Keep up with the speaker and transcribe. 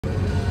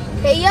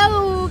Hey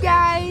yo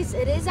guys,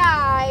 it is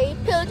I,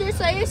 Pillager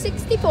Slayer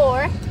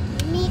 64.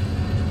 Me.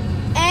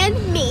 And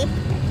me.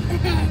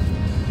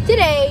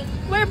 Today,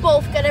 we're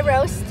both gonna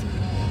roast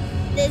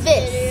This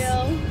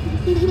video.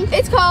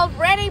 It's called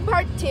Ranting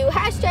Part 2,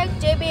 hashtag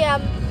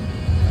JBM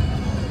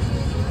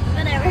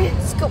Whatever.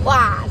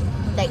 Squad.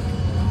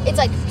 It's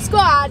like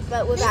squad,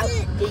 but without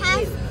the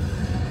U.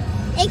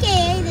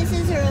 AKA, this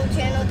is her own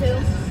channel too.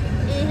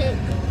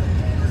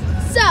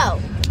 So,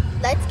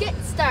 let's get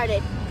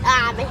started.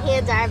 My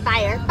hands are on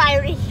fire.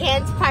 Fiery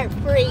hands part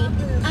 3.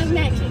 I'm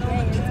actually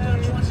great.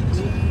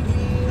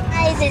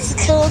 Hi, this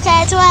is Cool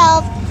Cat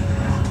 12.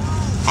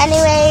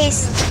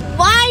 Anyways.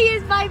 Why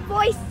is my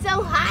voice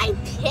so high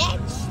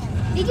pitched?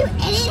 Did you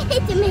edit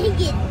it to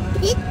make it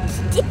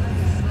pitched?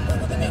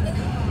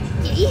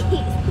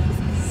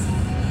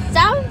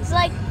 Sounds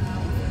like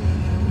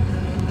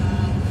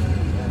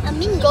a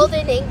minion.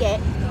 Golden ingot.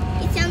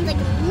 It sounds like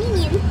a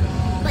minion,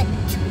 but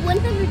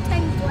 100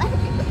 times louder.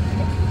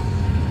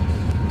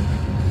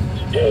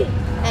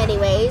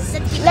 Anyways,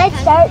 let's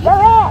start the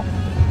rap.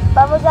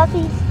 Bubble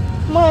Guppies,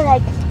 more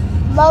like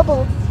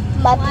mobile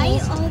Why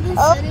muppies. all of a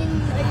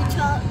sudden are you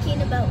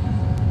talking about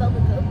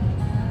bubblegum?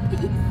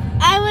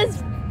 I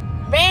was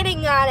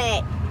ranting on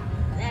it.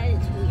 That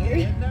is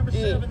weird.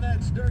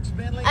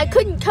 I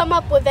couldn't come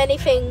up with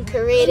anything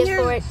creative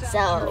for it, Your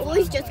so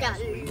voice just got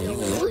it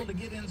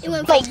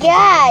went My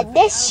God,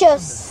 this show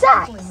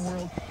sucks.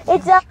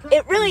 It's a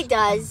it really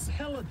does.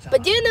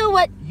 But do you know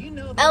what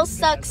else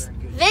sucks?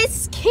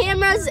 This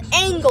camera's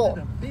angle.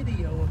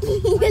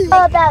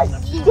 all about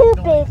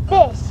stupid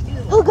fish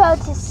who go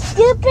to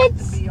stupid.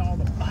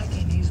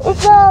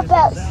 It's all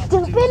about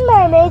stupid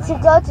mermaids who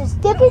go to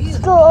stupid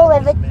school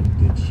with a.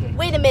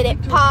 Wait a minute,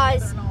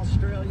 pause.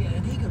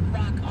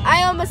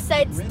 I almost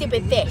said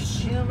stupid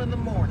fish. Yeah.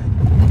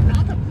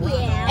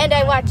 And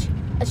I watch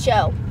a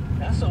show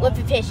with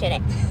a fish in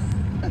it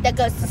that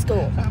goes to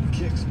school.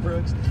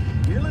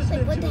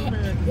 Like, what the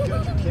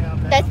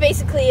heck? That's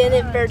basically an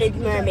inverted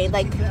mermaid,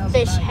 like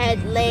fish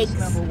head,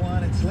 legs.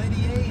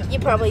 You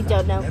probably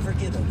don't know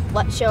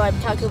what show I'm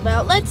talking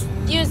about. Let's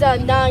use a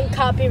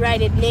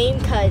non-copyrighted name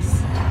because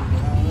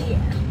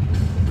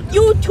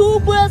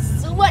YouTube will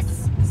sue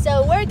us.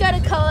 So we're gonna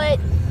call it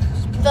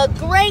The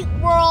Great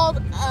World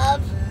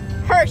of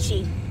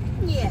Hershey.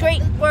 Yeah.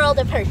 Great World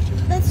of Hershey.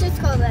 Let's just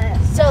call that.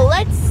 So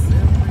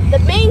the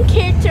main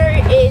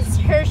character is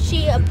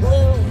Hershey, a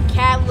blue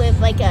cat with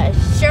like a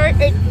shirt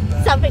or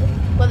something,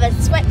 with a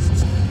sweat,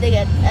 like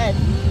a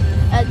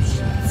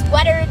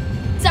sweater,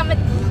 something.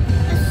 A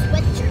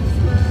sweatshirt.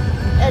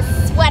 A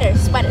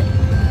sweater,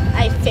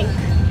 I think. A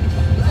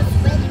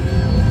sweater.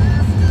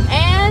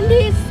 And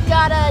he's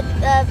got a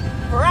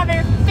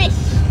brother fish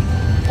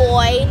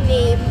boy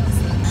named,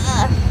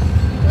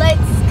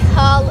 let's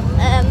call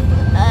him,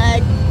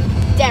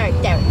 Derek.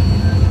 Yeah,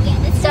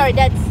 this Sorry,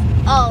 that's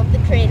all the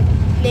creative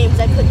names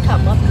I could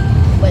come up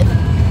with.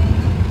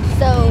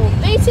 So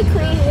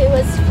basically, he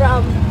was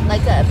from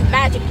like a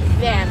magic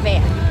van.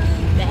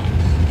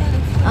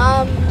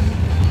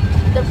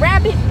 The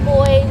rabbit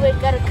boy, we're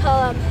gonna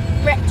call him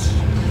Rich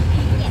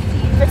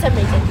for some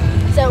reason.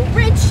 So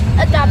Rich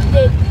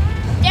adopted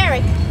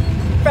Derek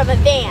from a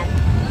van,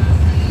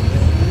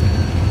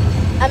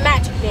 a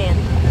magic van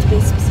to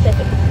be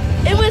specific.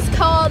 It was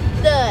called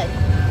the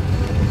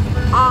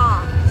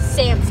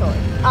Sam sword.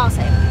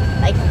 Awesome.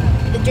 Like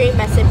the Dream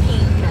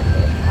SMP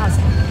method.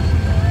 Awesome.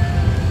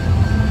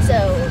 So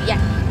yeah.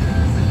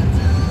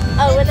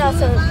 Oh, and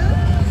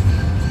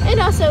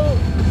also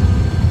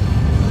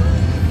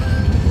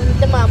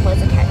the mom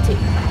was a cat too.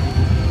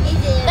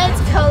 is it.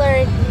 Let's call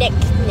her Nick.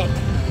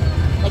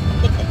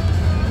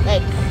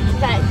 Like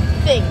that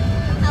thing.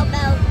 How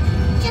about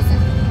Jessa?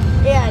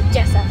 Yeah,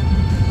 Jessa.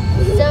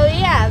 So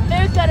yeah,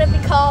 they're gonna be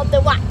called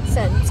the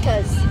Watsons,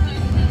 cause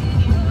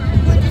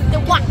the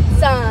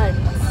Watsons.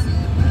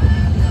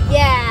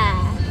 Yeah.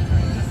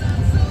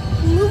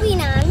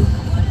 Moving on.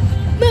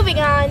 The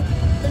video.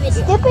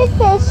 Stupid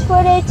fish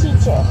for their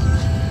teacher.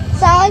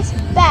 Songs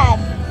bad.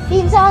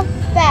 Theme song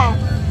bad.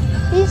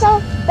 Theme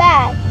song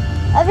bad.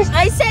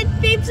 I said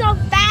theme song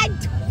bad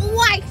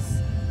twice.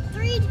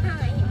 3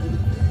 times.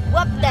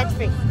 Whoop, that's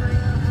 3.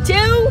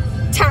 2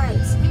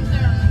 times.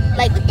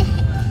 Like, What the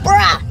heck?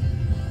 bruh.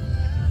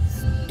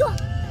 Stop.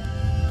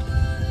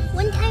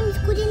 1 time is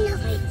good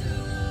enough.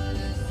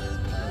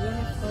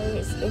 Jennifer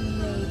is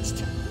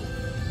enraged.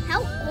 How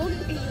old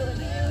are you when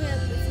you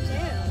have this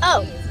channel?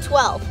 Oh,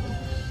 12.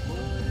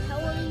 How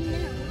old are you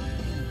now?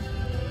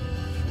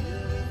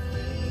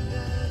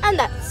 I'm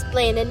not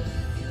explaining.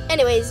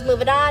 Anyways,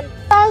 moving on.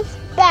 Songs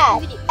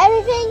bad.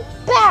 Everything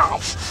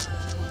bad.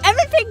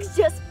 Everything's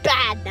just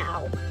bad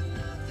now.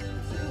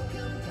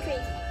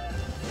 Crazy.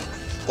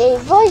 The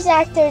voice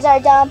actors are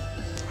dumb.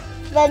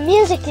 The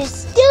music is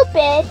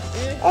stupid.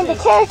 And the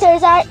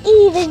characters are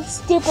even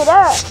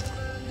stupider.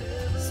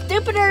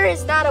 Stupider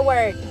is not a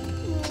word.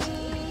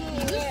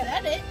 Yeah,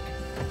 that's it.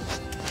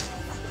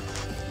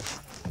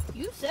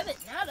 You said it,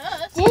 not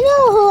us. Do you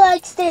know who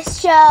likes this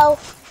show?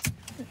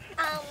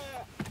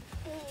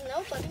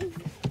 Nobody.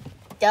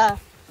 Duh.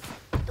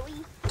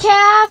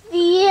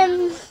 Kathy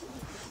and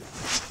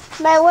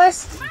my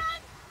worst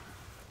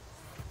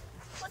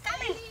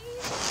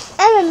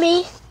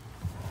enemy.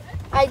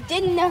 I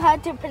didn't know how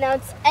to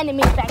pronounce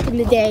enemy back in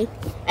the day,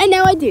 and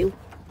now I do.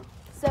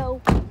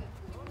 So,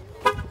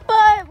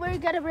 but we're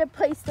gonna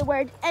replace the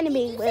word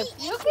enemy with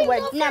the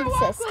word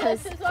nemesis,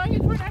 because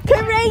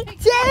creativity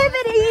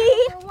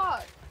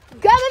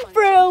coming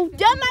through.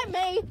 Don't mind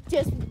me,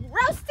 just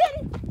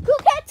roasting Cool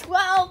Cat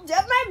 12.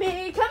 Don't mind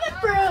me, coming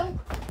through.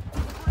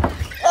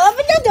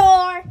 Open the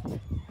door.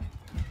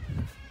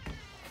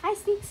 Hi,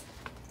 Sneaks.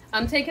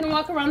 I'm taking a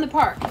walk around the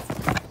park.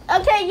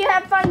 Okay, you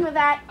have fun with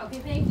that. Okay,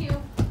 thank you.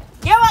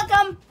 You're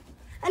welcome.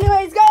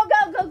 Anyways, go.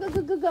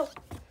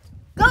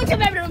 Go to the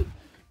bedroom.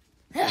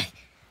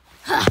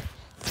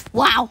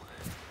 Wow,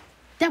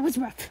 that was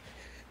rough.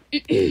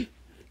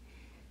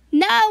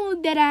 Now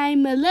that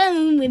I'm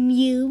alone with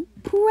you,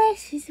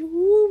 precious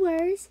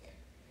wooers.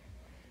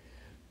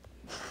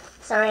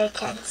 Sorry, I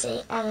can't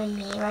say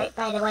enemy right,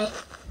 by the way.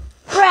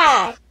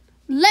 Brad!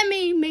 Let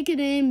me make it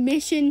an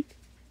admission.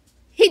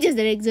 He doesn't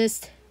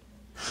exist.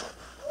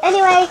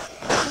 Anyway,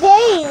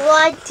 they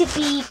want to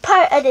be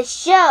part of the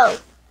show,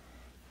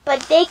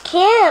 but they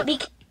can't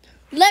because...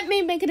 Let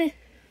me make it a...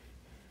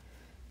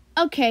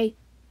 Okay.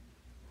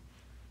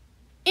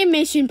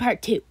 Admission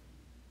part 2.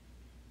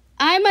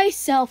 I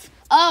myself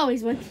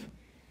always want to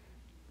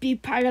be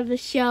part of the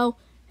show.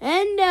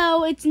 And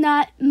no, it's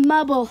not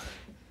Muppies,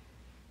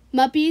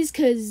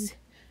 because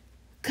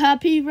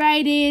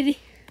copyrighted.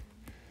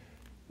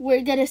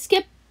 We're gonna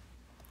skip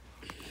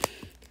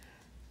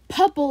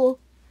Pupple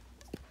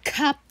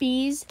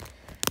copies.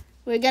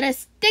 We're gonna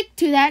stick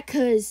to that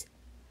because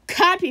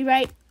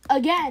copyright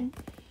again.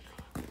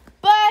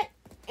 But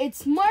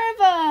it's more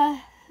of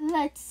a,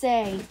 let's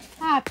say,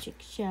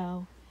 object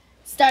show.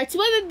 Starts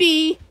with a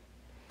B,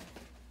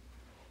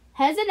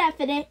 has an F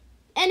in it,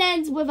 and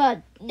ends with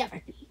a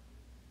never B.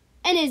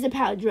 And is a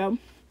palindrome,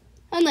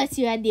 unless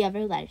you add the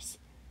other letters.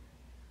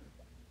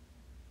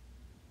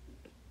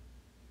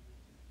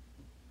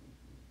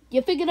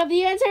 You figured out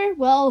the answer?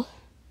 Well,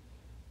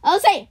 I'll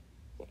say it.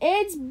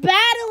 It's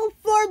battle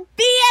for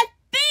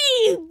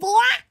BFB, boy!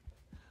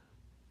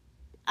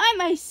 I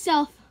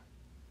myself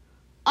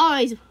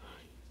always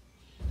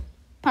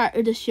part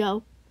of the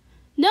show.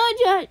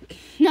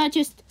 Not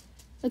just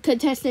a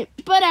contestant,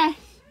 but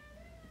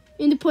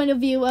in the point of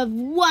view of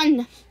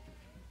one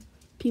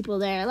people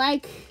there.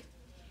 Like,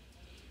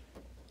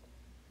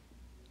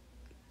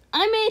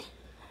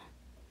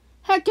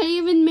 heck, I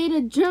even made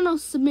a journal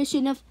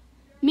submission of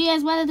me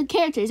as one of the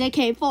characters,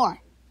 aka 4.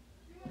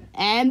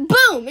 And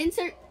boom,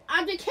 insert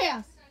object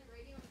chaos,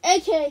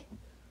 aka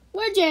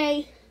where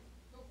J,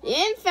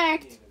 in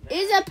fact,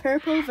 is a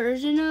purple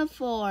version of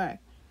 4.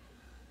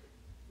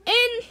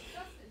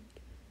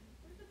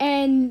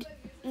 And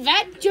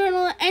that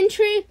journal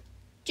entry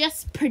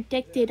just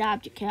predicted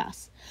object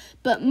chaos.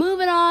 But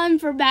moving on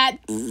for that.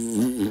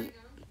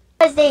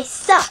 Because they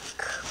suck,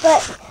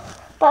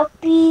 but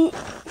we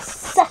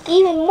suck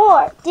even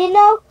more. Do you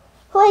know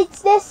who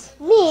hates this?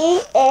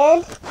 Me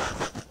and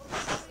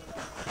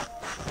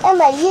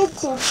my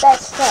YouTube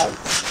best friend.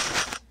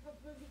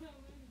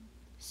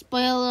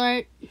 Spoiler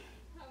alert.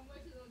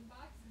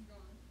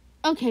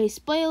 Okay,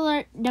 spoiler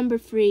alert number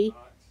 3.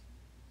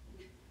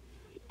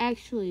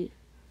 Actually,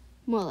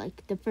 more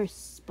like the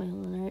first spoiler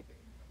alert.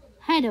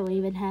 I don't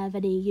even have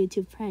any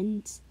YouTube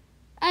friends.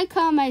 I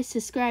call my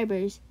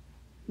subscribers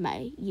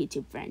my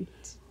YouTube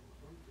friends.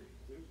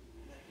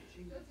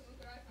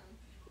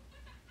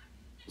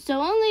 So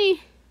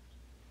only...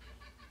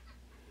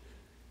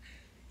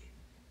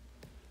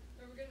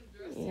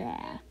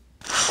 Yeah.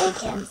 In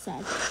camp.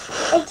 Sad.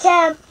 In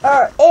camp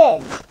or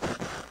in.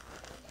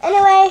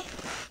 Anyway.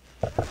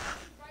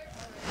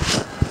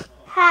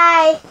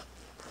 Hi.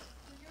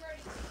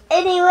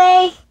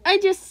 Anyway. I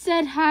just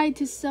said hi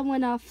to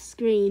someone off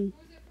screen.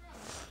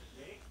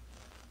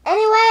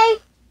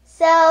 Anyway,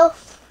 so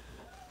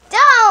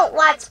don't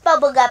watch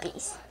Bubble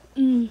Guppies.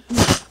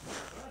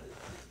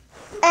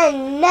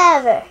 And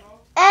never,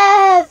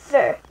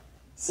 ever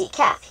see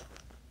Kathy.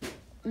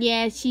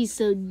 Yeah, she's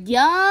so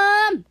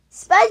dumb.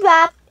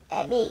 SpongeBob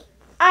and me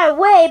are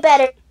way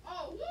better.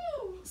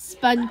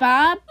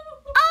 SpongeBob?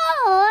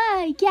 Oh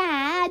my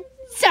god.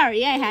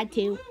 Sorry, I had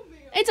to.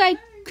 It's like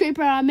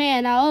Creeper on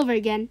Man all over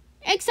again,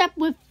 except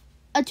with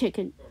a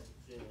chicken.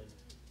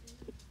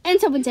 And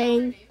someone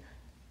saying,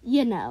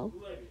 you know.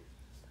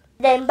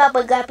 Then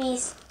Bubble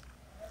Guppies.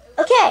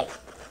 Okay,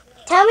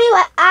 tell me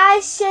what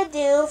I should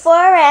do for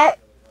a rant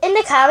in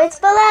the comments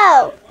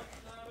below.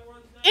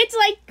 It's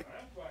like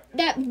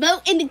that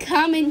vote in the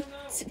comments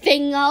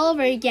thing all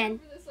over again.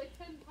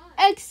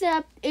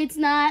 Except it's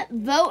not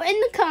vote in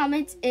the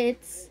comments,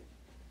 it's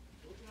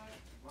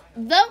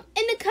vote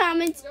in the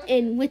comments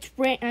in which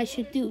rant I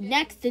should do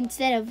next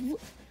instead of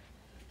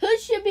who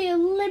should be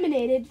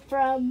eliminated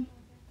from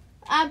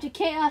Object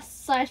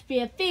Chaos /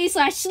 BFB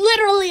 /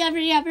 literally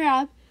every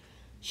other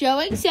show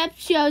except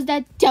shows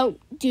that don't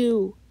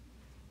do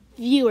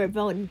viewer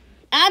voting.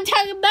 I'm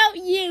talking about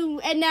you,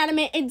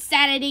 Inanimate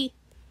Insanity.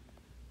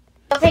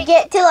 Don't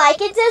forget to like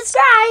and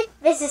subscribe.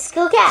 This is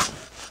School Cat.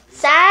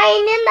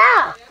 Signing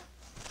out.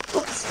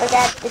 Oops,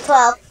 forgot the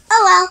 12.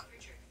 Oh well.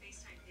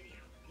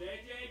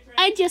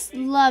 I just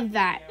love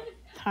that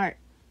part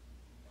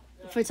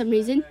for some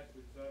reason.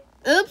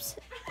 Oops,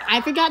 I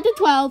forgot the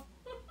 12.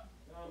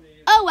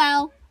 Oh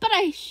well, but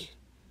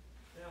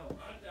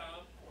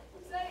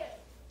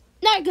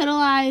not gonna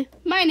lie,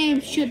 my name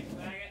should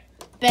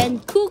been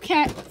Cool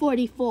Cat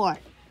 44.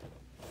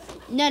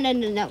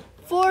 No.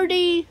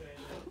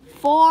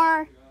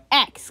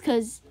 44X,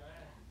 because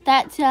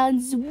that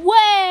sounds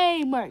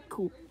way more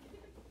cool.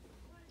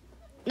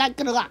 Not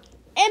gonna lie.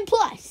 And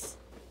plus,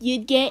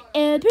 you'd get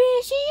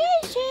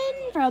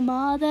appreciation from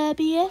all the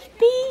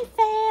BFB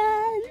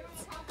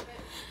fans.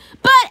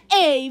 But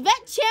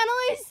that channel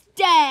is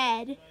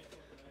dead.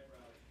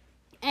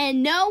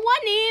 And no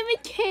one even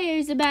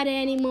cares about it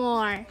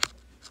anymore.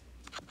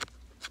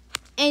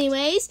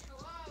 Anyways,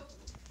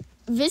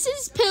 this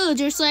is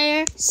Pillager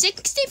Slayer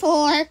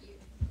 64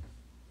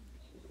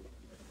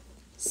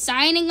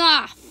 signing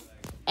off.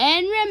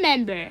 And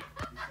remember,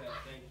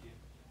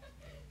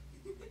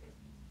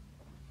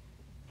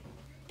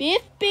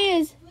 BFB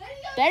is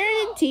better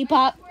than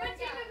T-Pop.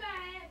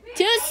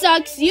 2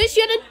 sucks. You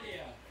shouldn't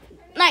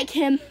like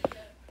him.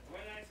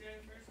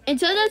 And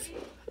so does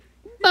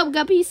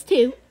Bubbleguppies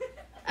too.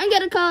 I'm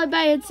gonna call it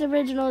by its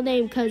original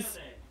name, cause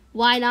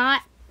why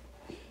not?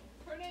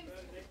 Her name's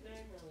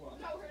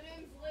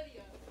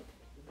Lydia.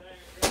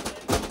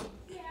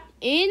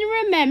 And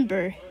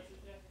remember,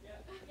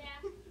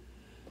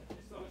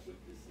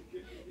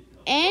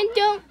 and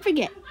don't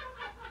forget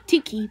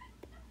to keep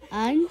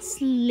on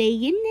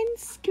slaying and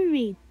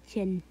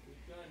screeching.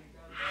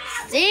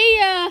 See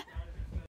ya!